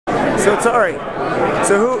So Atari.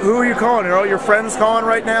 So who are you calling? Are all your friends calling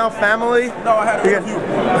right now? Family? No, I had an interview.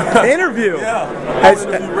 Interview?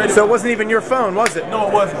 Yeah. So it wasn't even your phone, was it? No,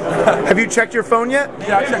 it wasn't. Have you checked your phone yet?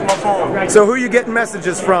 Yeah, I checked my phone. So who are you getting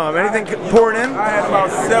messages from? Anything pouring in? I had about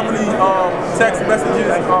 70 text messages.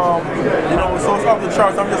 You know, so it's off the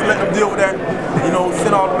charts. I'm just letting them deal with that. You know,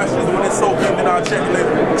 send all the messages when it's soaked in, then I'll check it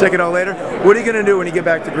later. Check it all later? What are you going to do when you get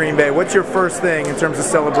back to Green Bay? What's your first thing in terms of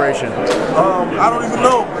celebration? I don't even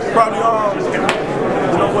know. Probably,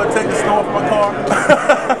 you know what, take the snow off my car.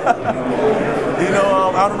 You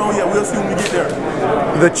know, I don't know yet. We'll see when we get there.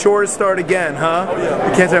 The chores start again, huh? Oh, yeah.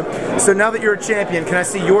 You can't tell. So now that you're a champion, can I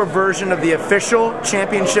see your version of the official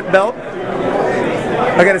championship belt?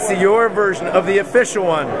 I got to see your version of the official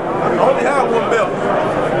one. I only have one belt.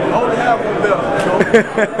 I only have one belt, you know.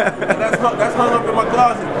 And that's hung up in my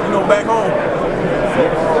closet, you know, back home.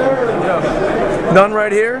 Yeah. None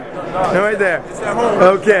right here? No, right there. It's at home.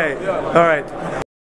 Okay. Yeah. All right.